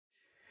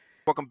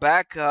Welcome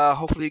back.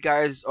 Hopefully, you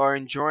guys are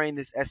enjoying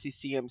this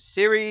SCCm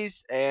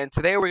series. And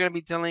today we're going to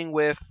be dealing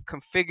with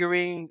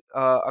configuring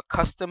a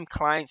custom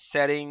client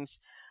settings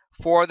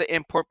for the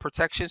endpoint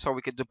protection so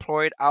we could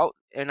deploy it out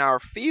in our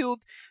field.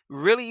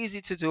 Really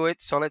easy to do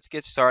it. So let's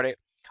get started.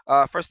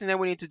 First thing that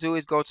we need to do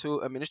is go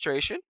to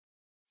administration.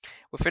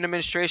 Within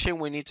administration,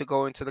 we need to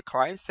go into the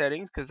client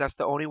settings because that's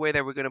the only way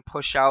that we're going to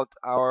push out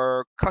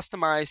our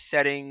customized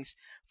settings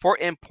for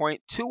endpoint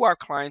to our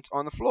clients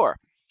on the floor.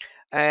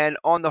 And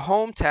on the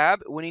Home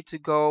tab, we need to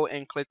go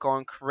and click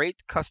on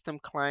Create Custom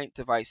Client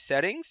Device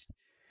Settings.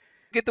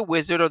 Get the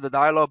wizard or the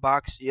dialog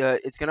box.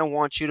 It's going to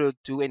want you to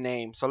do a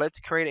name. So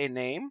let's create a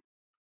name.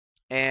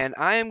 And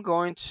I am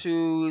going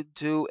to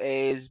do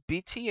as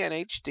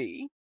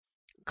BTNHD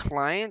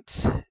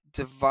Client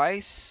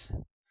Device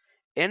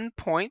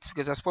Endpoint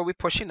because that's what we're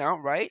pushing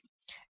out, right?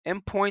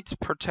 Endpoint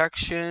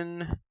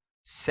Protection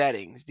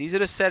Settings. These are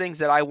the settings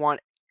that I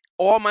want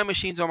all my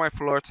machines on my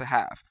floor to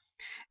have.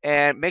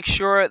 And make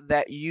sure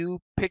that you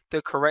pick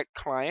the correct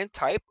client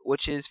type,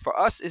 which is for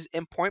us is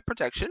endpoint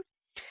protection.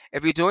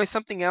 If you're doing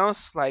something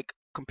else like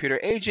computer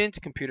agent,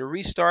 computer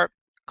restart,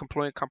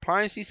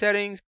 compliancy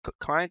settings,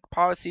 client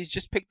policies,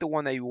 just pick the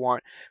one that you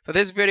want. For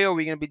this video,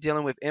 we're going to be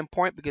dealing with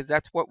endpoint because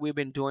that's what we've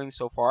been doing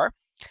so far.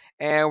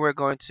 And we're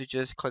going to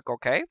just click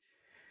OK. We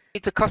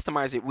need to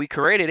customize it. We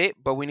created it,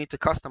 but we need to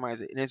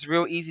customize it. And it's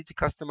real easy to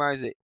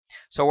customize it.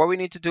 So what we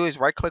need to do is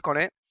right click on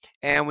it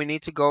and we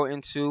need to go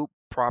into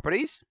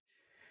properties.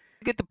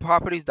 Get the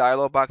properties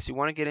dialog box, you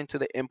want to get into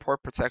the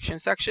import protection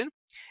section,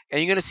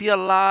 and you're going to see a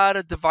lot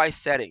of device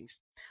settings.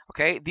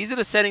 Okay, these are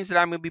the settings that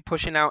I'm going to be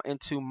pushing out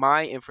into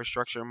my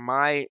infrastructure,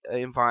 my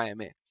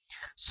environment.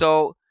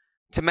 So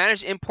to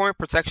manage endpoint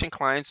protection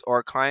clients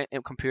or client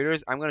and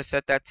computers, I'm going to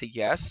set that to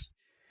yes.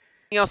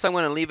 Anything else I'm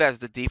going to leave as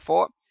the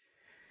default.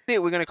 We're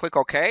going to click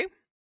OK.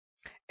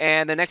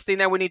 And the next thing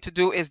that we need to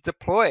do is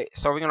deploy.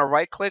 So we're going to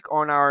right click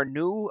on our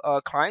new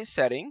client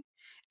setting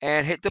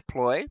and hit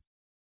deploy.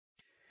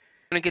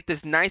 Going to get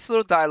this nice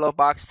little dialog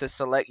box to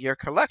select your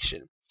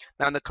collection.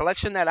 Now the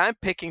collection that I'm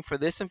picking for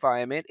this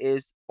environment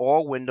is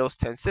all Windows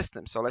 10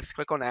 systems. So let's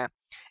click on that.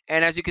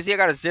 And as you can see, I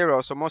got a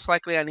 0. So most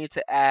likely I need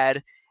to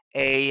add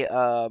a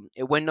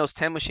Windows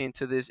 10 machine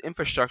to this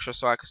infrastructure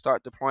so I can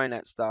start deploying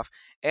that stuff.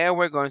 And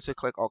we're going to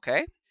click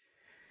OK.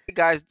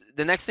 Guys,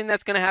 the next thing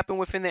that's going to happen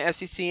within the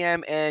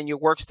SCCm and your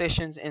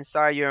workstations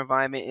inside your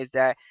environment is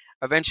that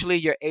eventually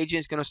your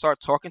agent is going to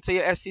start talking to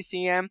your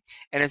SCCm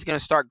and it's going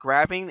to start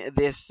grabbing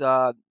this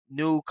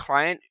new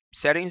client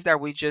settings that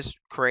we just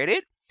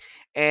created,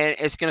 and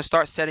it's going to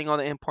start setting all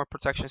the endpoint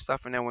protection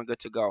stuff, and then we're good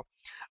to go.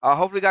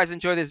 Hopefully you guys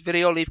enjoy this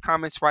video. Leave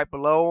comments right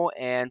below,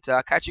 and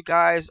catch you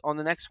guys on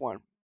the next one.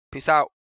 Peace out.